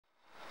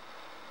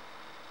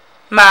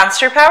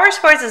Monster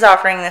Powersports is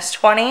offering this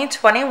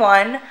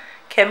 2021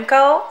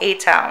 Kymco A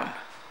Town.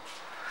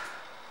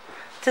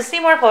 To see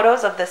more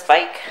photos of this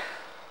bike,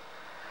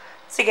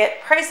 to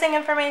get pricing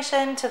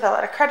information, to fill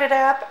out a credit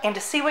app, and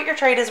to see what your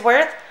trade is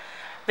worth,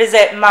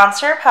 visit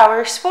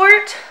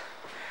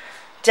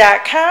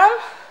monsterpowersport.com.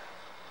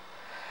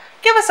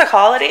 Give us a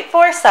call at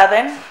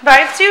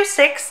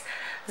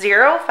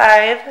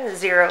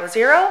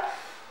 847-526-0500,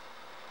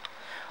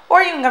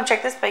 or you can come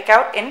check this bike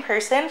out in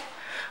person.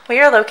 We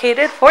are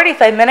located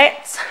 45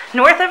 minutes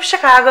north of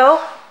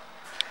Chicago,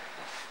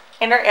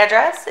 and our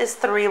address is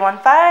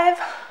 315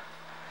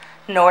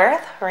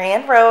 North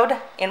Rand Road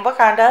in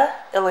Wauconda,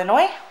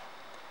 Illinois.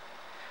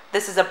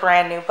 This is a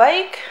brand new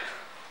bike.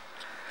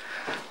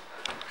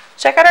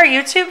 Check out our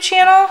YouTube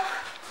channel,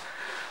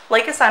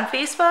 like us on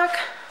Facebook,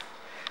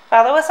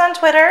 follow us on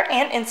Twitter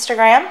and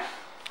Instagram.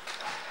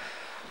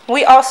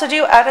 We also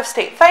do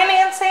out-of-state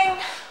financing,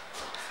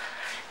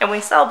 and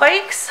we sell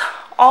bikes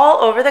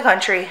all over the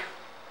country.